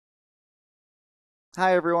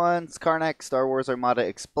Hi everyone, it's Karnak, Star Wars Armada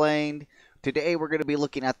Explained. Today we're going to be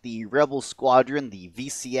looking at the Rebel Squadron, the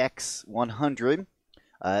VCX-100,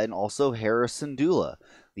 and also Harrison Dula.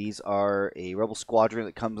 These are a Rebel Squadron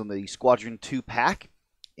that comes in the Squadron 2 pack,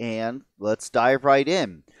 and let's dive right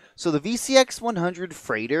in. So the VCX-100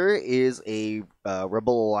 Freighter is a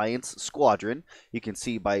Rebel Alliance squadron. You can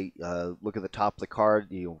see by look at the top of the card,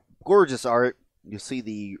 gorgeous art. You'll see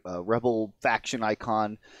the Rebel faction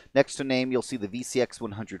icon. Next to name, you'll see the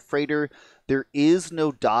VCX-100 Freighter. There is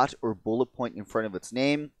no dot or bullet point in front of its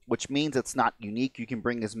name, which means it's not unique. You can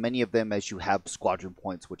bring as many of them as you have squadron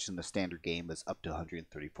points, which in the standard game is up to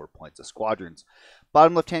 134 points of squadrons.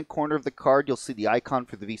 Bottom left-hand corner of the card, you'll see the icon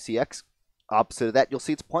for the VCX. Opposite of that, you'll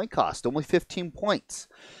see its point cost, only 15 points.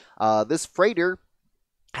 This freighter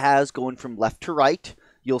has, going from left to right,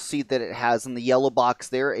 you'll see that it has in the yellow box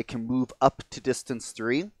there, it can move up to distance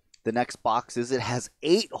 3. The next box is it has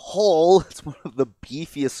 8 hull. It's one of the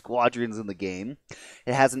beefiest squadrons in the game.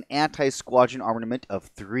 It has an anti-squadron armament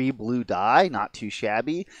of 3 blue die, not too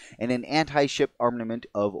shabby, and an anti-ship armament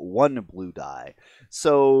of 1 blue die.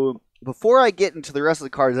 So before I get into the rest of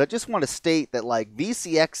the cards, I just want to state that like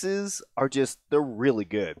VCXs are they're really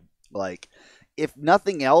good. Like, if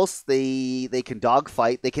nothing else, they can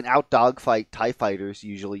dogfight. They can out dogfight TIE fighters,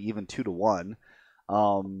 usually even 2-to-1.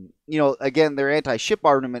 Again, their anti-ship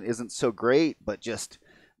armament isn't so great, but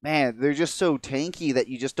man, they're just so tanky that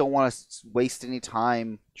you just don't want to waste any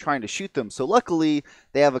time trying to shoot them. So luckily,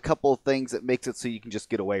 they have a couple of things that makes it so you can just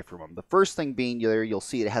get away from them. The first thing being there, you'll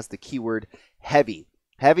see it has the keyword heavy.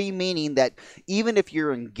 Heavy meaning that even if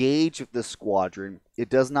you're engaged with the squadron, it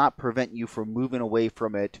does not prevent you from moving away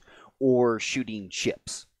from it or shooting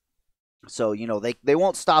ships. So, they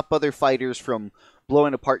won't stop other fighters from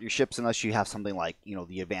blowing apart your ships unless you have something like,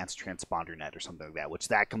 the advanced transponder net or something like that, which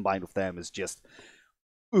that combined with them is just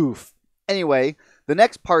oof. Anyway, the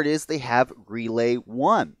next part is they have Relay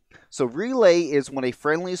 1. So Relay is when a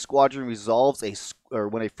friendly squadron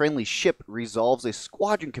when a friendly ship resolves a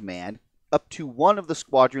squadron command, up to one of the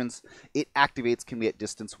squadrons it activates can be at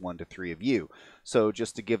distance 1 to 3 of you. So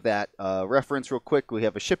just to give that reference real quick, we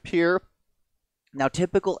have a ship here. Now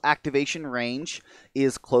typical activation range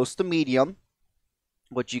is close to medium.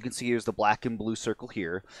 What you can see here is the black and blue circle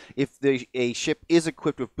here. If a ship is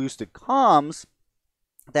equipped with boosted comms,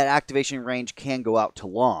 that activation range can go out to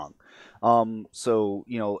long.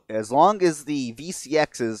 As long as the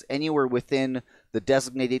VCX is anywhere within the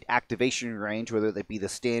designated activation range, whether that be the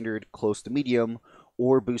standard, close to medium,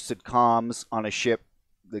 or boosted comms on a ship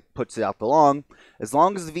that puts it out to long, as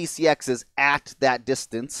long as the VCX is at that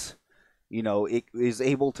distance, it is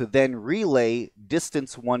able to then relay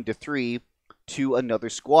distance 1 to 3 to another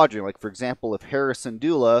squadron. Like, for example, if Harrison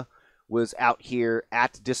Dula was out here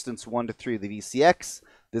at distance 1 to 3 of the VCX,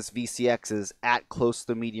 this VCX is at close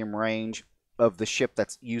to medium range of the ship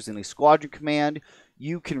that's using a squadron command.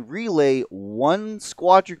 You can relay one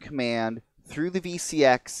squadron command through the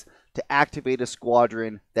VCX to activate a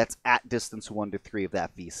squadron that's at distance 1 to 3 of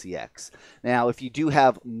that VCX. Now, if you do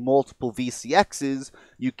have multiple VCXs,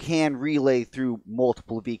 you can relay through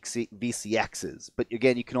multiple VCXs. But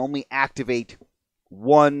again, you can only activate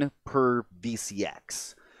one per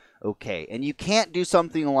VCX. Okay, and you can't do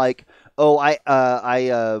something like, oh, I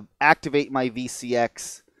activate my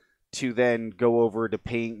VCX to then go over to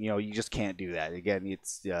ping. You just can't do that. Again,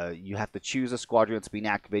 it's you have to choose a squadron that's being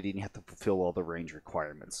activated, and you have to fulfill all the range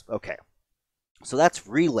requirements. Okay, so that's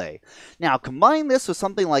relay. Now combine this with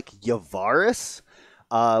something like Yavaris,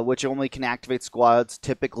 which only can activate squads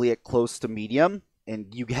typically at close to medium,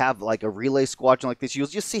 and you have like a relay squadron like this. You'll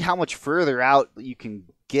just see how much further out you can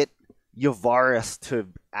get Yavaris to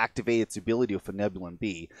activate its ability with a Nebulon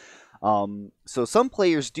B. So some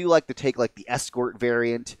players do like to take like the escort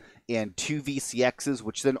variant and 2 VCXs,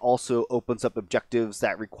 which then also opens up objectives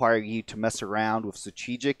that require you to mess around with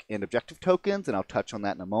strategic and objective tokens, and I'll touch on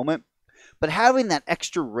that in a moment. But having that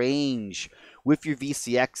extra range with your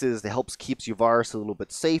VCXs that helps keeps Yavaris a little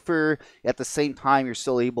bit safer. At the same time, you're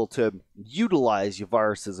still able to utilize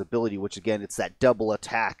Yavaris' ability, which again, it's that double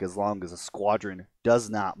attack as long as a squadron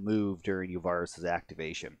does not move during Yavaris'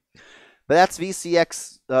 activation. But that's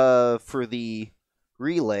VCX for the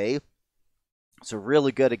relay. So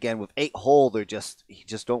really good again with 8 hull. You just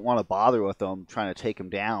don't want to bother with them trying to take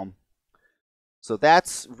them down. So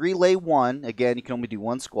that's relay 1. Again, you can only do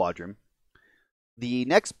 1 squadron. The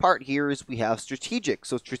next part here is we have strategic.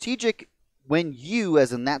 So strategic, when you,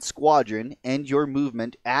 as in that squadron, end your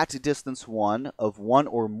movement at distance 1 of 1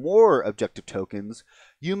 or more objective tokens,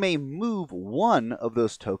 you may move one of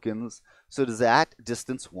those tokens so it is at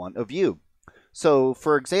distance 1 of you. So,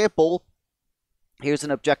 for example, here's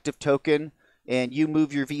an objective token, and you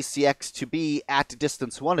move your VCX to be at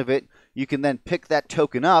distance 1 of it, you can then pick that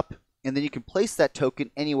token up, and then you can place that token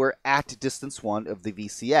anywhere at distance 1 of the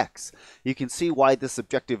VCX. You can see why this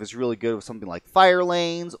objective is really good with something like fire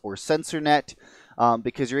lanes or sensor net,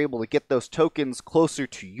 because you're able to get those tokens closer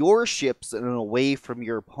to your ships and away from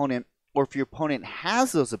your opponent. Or if your opponent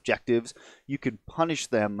has those objectives, you can punish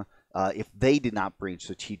them if they did not bring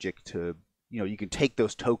strategic to, you can take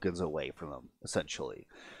those tokens away from them, essentially.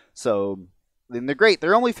 So, and they're great.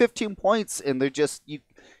 They're only 15 points, and they're just,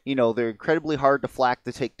 they're incredibly hard to flak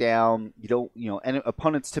to take down. And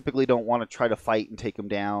opponents typically don't want to try to fight and take them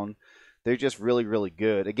down. They're just really, really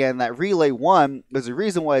good. Again, that Relay 1, there's a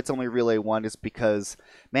reason why it's only Relay 1 is because,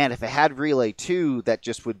 man, if it had Relay 2, that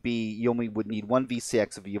just would be, you only would need 1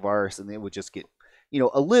 VCX of Yavaris, and it would just get,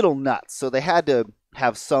 a little nuts. So they had to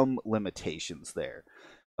have some limitations there.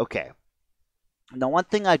 Okay. Now, one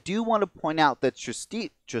thing I do want to point out that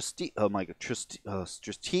strategic,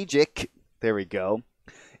 there we go.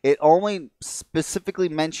 It only specifically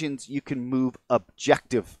mentions you can move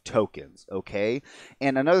objective tokens, okay?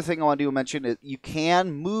 And another thing I want to mention is you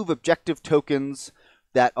can move objective tokens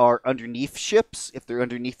that are underneath ships. If they're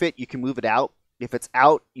underneath it, you can move it out. If it's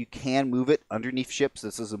out, you can move it underneath ships.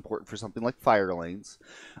 This is important for something like fire lanes,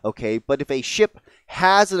 okay? But if a ship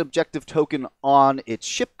has an objective token on its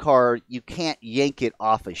ship card, you can't yank it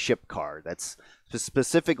off a ship card. That's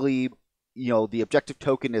specifically, the objective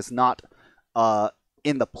token is not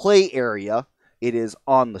in the play area, it is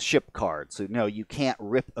on the ship card. So no, you can't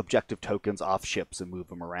rip objective tokens off ships and move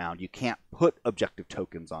them around. You can't put objective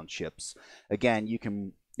tokens on ships. Again, you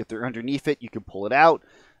can, if they're underneath it, you can pull it out.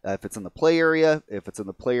 If it's in the play area,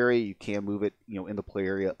 you can move it, in the play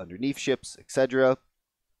area underneath ships, etc.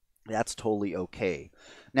 That's totally okay.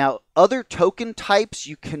 Now, other token types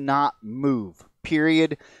you cannot move.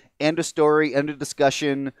 Period. End of story. End of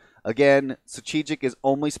discussion. Again, strategic is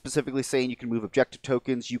only specifically saying you can move objective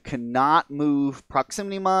tokens. You cannot move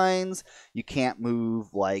proximity mines. You can't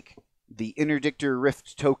move like the interdictor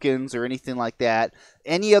rift tokens or anything like that.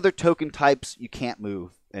 Any other token types you can't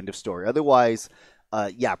move. End of story. Otherwise,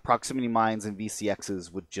 proximity mines and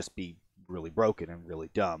VCXs would just be really broken and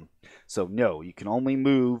really dumb. So no, you can only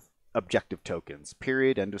move objective tokens.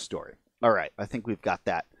 Period. End of story. All right, I think we've got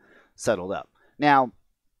that settled up. Now,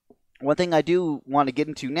 one thing I do want to get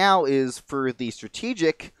into now is for the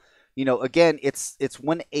strategic, again, it's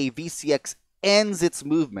when a VCX ends its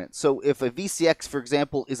movement. So if a VCX, for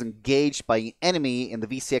example, is engaged by an enemy and the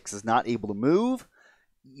VCX is not able to move,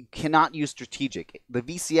 you cannot use strategic. The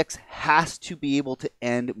VCX has to be able to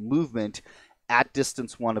end movement at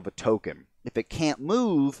distance 1 of a token. If it can't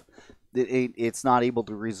move, it's not able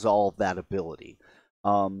to resolve that ability.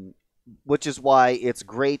 Which is why it's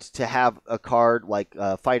great to have a card like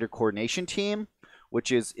Fighter Coordination Team,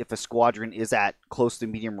 which is if a squadron is at close to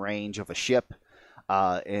medium range of a ship,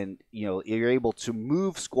 and you're able to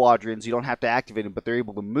move squadrons. You don't have to activate them, but they're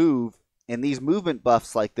able to move. And these movement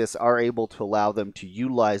buffs like this are able to allow them to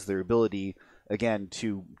utilize their ability again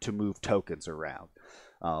to move tokens around.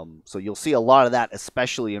 So you'll see a lot of that,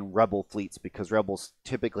 especially in Rebel fleets, because Rebels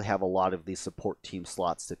typically have a lot of these support team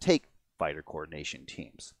slots to take Fighter Coordination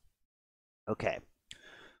Teams. Okay,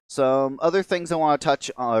 some other things I want to touch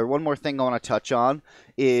on, or one more thing I want to touch on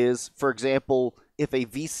is, for example, if a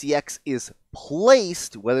VCX is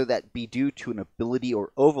placed, whether that be due to an ability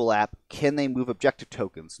or overlap, can they move objective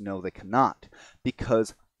tokens? No, they cannot,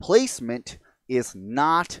 because placement is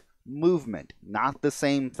not movement, not the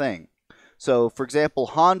same thing. So, for example,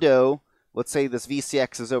 Hondo, let's say this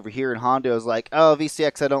VCX is over here, and Hondo is like, "Oh,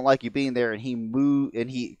 VCX, I don't like you being there," and he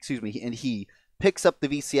picks up the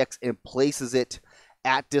VCX and places it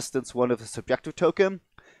at distance 1 of the subjective token.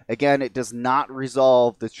 Again, it does not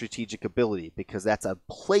resolve the strategic ability because that's a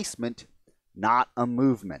placement, not a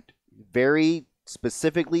movement. Very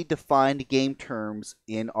specifically defined game terms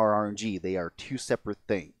in our RNG. They are two separate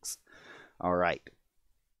things. All right.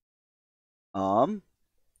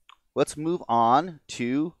 Let's move on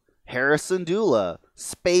to Hera Syndulla,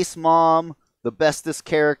 Space Mom, the bestest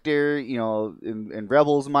character, in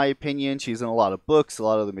Rebels, in my opinion. She's in a lot of books, a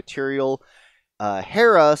lot of the material.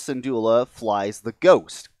 Hera Syndulla flies the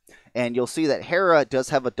Ghost. And you'll see that Hera does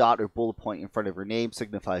have a dot or bullet point in front of her name,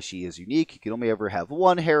 signifies she is unique. You can only ever have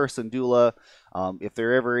one Hera Syndulla. If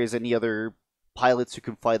there ever is any other pilots who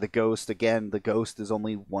can fly the Ghost, again, the Ghost is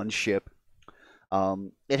only one ship.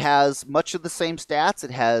 It has much of the same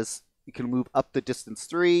stats. You can move up to distance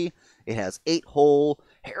 3. It has 8 hull.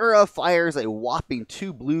 Hera fires a whopping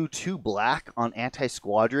 2 blue, 2 black on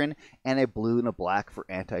anti-squadron, and a blue and a black for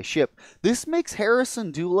anti-ship. This makes Hera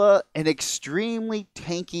Syndulla an extremely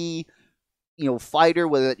tanky fighter,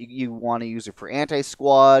 whether you want to use it for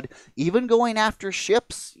anti-squad, even going after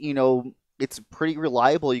ships, it's pretty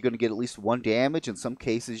reliable. You're going to get at least 1 damage. In some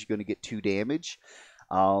cases, you're going to get 2 damage.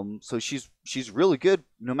 So she's really good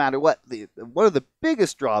no matter what. One of the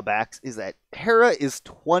biggest drawbacks is that Hera is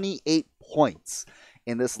 28 points.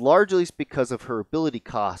 And this largely is because of her ability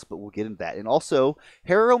cost, but we'll get into that. And also,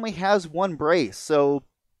 Hera only has 1 brace, so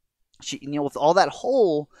she, with all that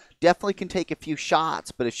hull, definitely can take a few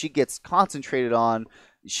shots. But if she gets concentrated on,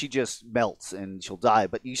 she just melts and she'll die.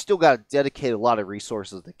 But you still got to dedicate a lot of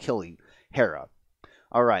resources to killing Hera.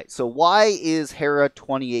 All right, so why is Hera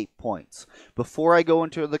 28 points? Before I go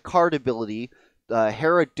into the card ability,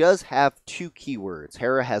 Hera does have 2 keywords.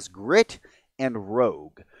 Hera has Grit and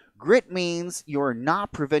Rogue. Grit means you're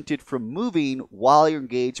not prevented from moving while you're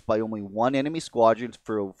engaged by only 1 enemy squadron.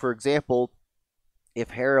 For example,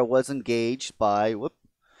 if Hera was engaged by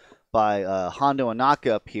Hondo and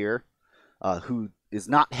Naka up here, who is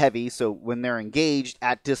not heavy, so when they're engaged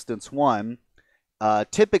at distance 1,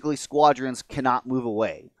 typically squadrons cannot move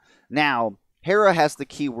away. Now, Hera has the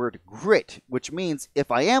keyword Grit, which means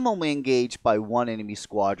if I am only engaged by 1 enemy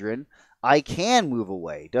squadron, I can move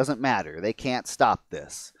away. Doesn't matter. They can't stop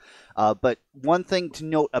this. But one thing to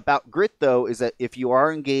note about Grit, though, is that if you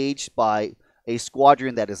are engaged by a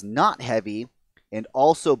squadron that is not heavy, and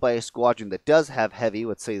also by a squadron that does have heavy,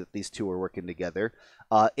 let's say that these two are working together,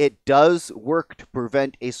 it does work to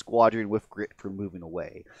prevent a squadron with Grit from moving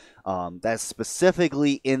away. That's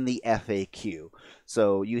specifically in the FAQ.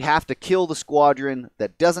 So you have to kill the squadron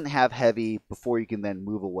that doesn't have heavy before you can then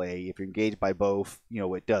move away. If you're engaged by both,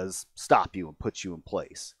 it does stop you and put you in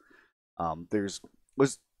place. There's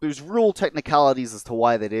rule technicalities as to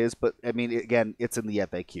why that is, but I mean, again, it's in the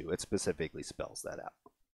FAQ. It specifically spells that out.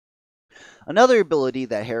 Another ability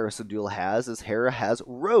that Hera Syndulla has is Hera has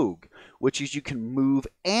Rogue, which is you can move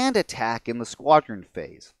and attack in the squadron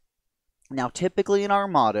phase. Now, typically in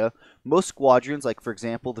Armada, most squadrons, like for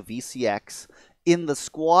example the VCX, in the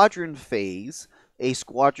squadron phase, a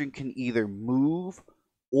squadron can either move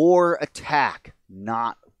or attack,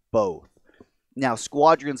 not both. Now,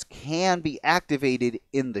 squadrons can be activated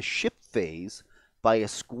in the ship phase by a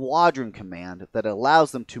squadron command that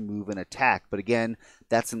allows them to move and attack. But again,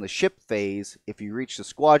 that's in the ship phase. If you reach the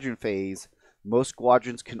squadron phase, most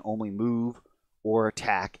squadrons can only move or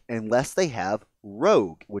attack unless they have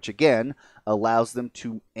Rogue, which again allows them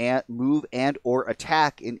to move and or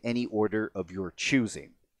attack in any order of your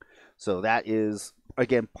choosing. So that is,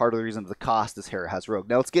 again, part of the reason of the cost is Hera has Rogue.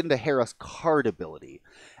 Now let's get into Hera's card ability.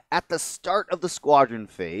 At the start of the squadron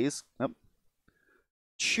phase,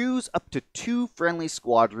 choose up to 2 friendly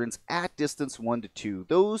squadrons at distance 1 to 2.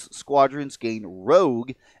 Those squadrons gain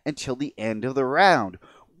Rogue until the end of the round.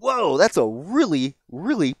 Whoa, that's a really,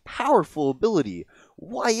 really powerful ability.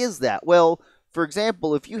 Why is that? Well, for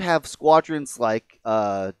example, if you have squadrons like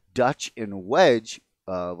Dutch and Wedge,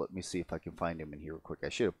 let me see if I can find him in here real quick. I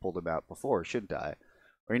should have pulled him out before, shouldn't I?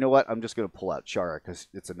 Or you know what? I'm just going to pull out Shara because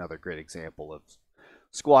it's another great example of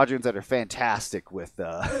squadrons that are fantastic with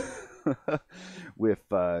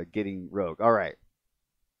getting Rogue. All right.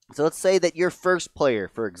 So let's say that you're first player,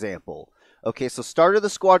 for example. Okay, so start of the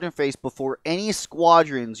squadron phase, before any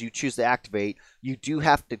squadrons you choose to activate, you do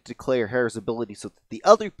have to declare Hera's ability so that the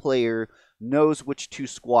other player knows which 2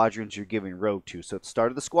 squadrons you're giving Rogue to. So at the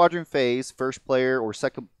start of the squadron phase, first player or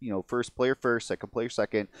second, first player first, second player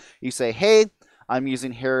second, you say, hey, I'm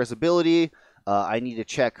using Hera's ability. I need to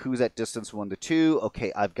check who's at distance 1 to 2.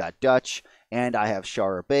 Okay, I've got Dutch and I have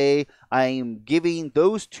Shara Bay. I am giving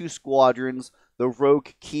those 2 squadrons the Rogue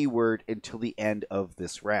keyword until the end of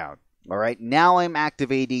this round. All right, now I'm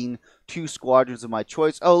activating 2 squadrons of my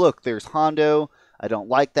choice. Oh, look, there's Hondo. I don't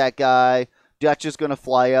like that guy. Dutch is going to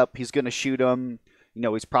fly up. He's going to shoot him.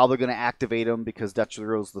 He's probably going to activate him because Dutch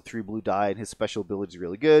throws the 3 blue die and his special ability is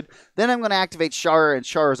really good. Then I'm going to activate Shara, and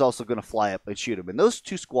Shara is also going to fly up and shoot him. And those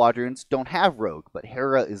 2 squadrons don't have Rogue, but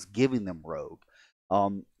Hera is giving them Rogue.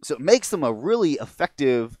 So it makes them a really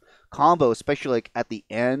effective combo, especially like at the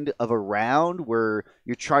end of a round where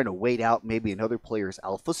you're trying to wait out maybe another player's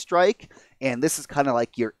alpha strike, and this is kind of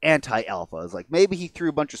like your anti-alpha. It's like maybe he threw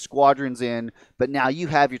a bunch of squadrons in, but now you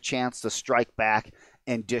have your chance to strike back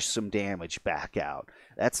and dish some damage back out.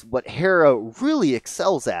 That's what Hera really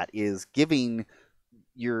excels at, is giving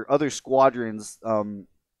your other squadrons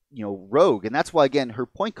Rogue, and that's why, again, her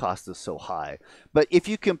point cost is so high. But if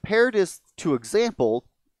you compare this to example,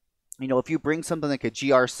 if you bring something like a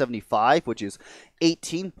GR75, which is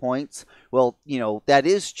 18 points, well, that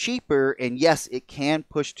is cheaper, and yes, it can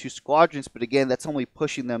push 2 squadrons, but again, that's only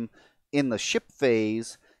pushing them in the ship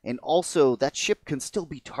phase, And also, that ship can still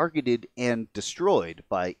be targeted and destroyed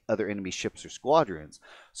by other enemy ships or squadrons.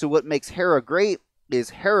 So what makes Hera great is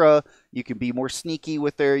Hera, you can be more sneaky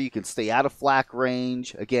with her, you can stay out of flak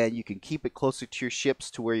range. Again, you can keep it closer to your ships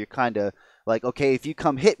to where you're kind of like, okay, if you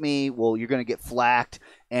come hit me, well, you're going to get flacked,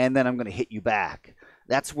 and then I'm going to hit you back.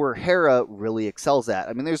 That's where Hera really excels at.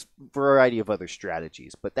 I mean, there's a variety of other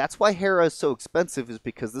strategies, but that's why Hera is so expensive, is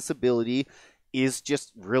because this ability is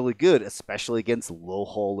just really good, especially against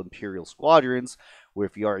low-hull Imperial squadrons, where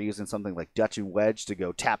if you are using something like Dutch and Wedge to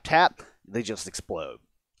go tap-tap, they just explode.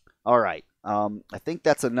 All right, I think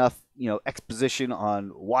that's enough, exposition on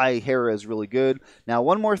why Hera is really good. Now,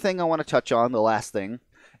 one more thing I want to touch on, the last thing,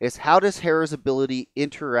 is how does Hera's ability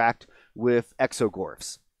interact with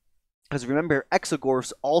exogorphs? Because remember,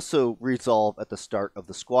 exogorphs also resolve at the start of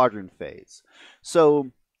the squadron phase.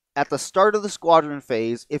 So, at the start of the squadron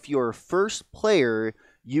phase, if you're first player,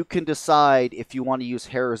 you can decide if you want to use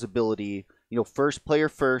Hera's ability, first player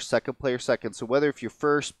first, second player second. So whether if you're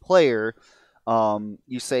first player,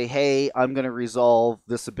 you say, hey, I'm going to resolve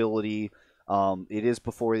this ability. It is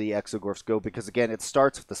before the exogorphs go, because again, it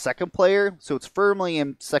starts with the second player, so it's firmly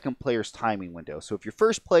in second player's timing window. So if you're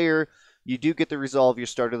first player, you do get to resolve your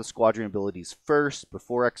start of the squadron abilities first,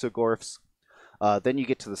 before exogorphs. Then you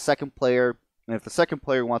get to the second player, and if the second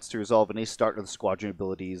player wants to resolve any start of the squadron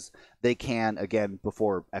abilities, they can, again,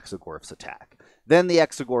 before exogorphs attack. Then the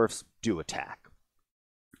exogorphs do attack.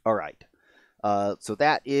 All right. So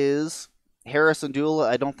that is Hera Syndulla.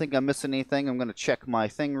 I don't think I'm missing anything. I'm going to check my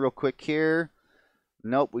thing real quick here.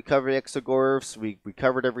 Nope, we covered exogorphs. We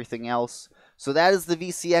covered everything else. So that is the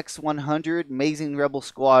VCX-100, Amazing Rebel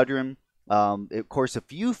Squadron. Of course,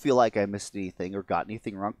 if you feel like I missed anything or got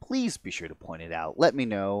anything wrong, please be sure to point it out. Let me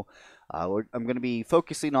know. I'm going to be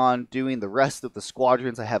focusing on doing the rest of the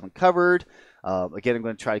squadrons I haven't covered. Again, I'm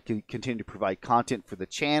going to try to continue to provide content for the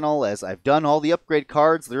channel, as I've done all the upgrade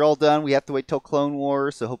cards. They're all done. We have to wait till Clone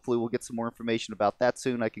Wars, so hopefully we'll get some more information about that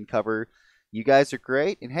soon I can cover. You guys are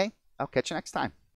great, and hey, I'll catch you next time.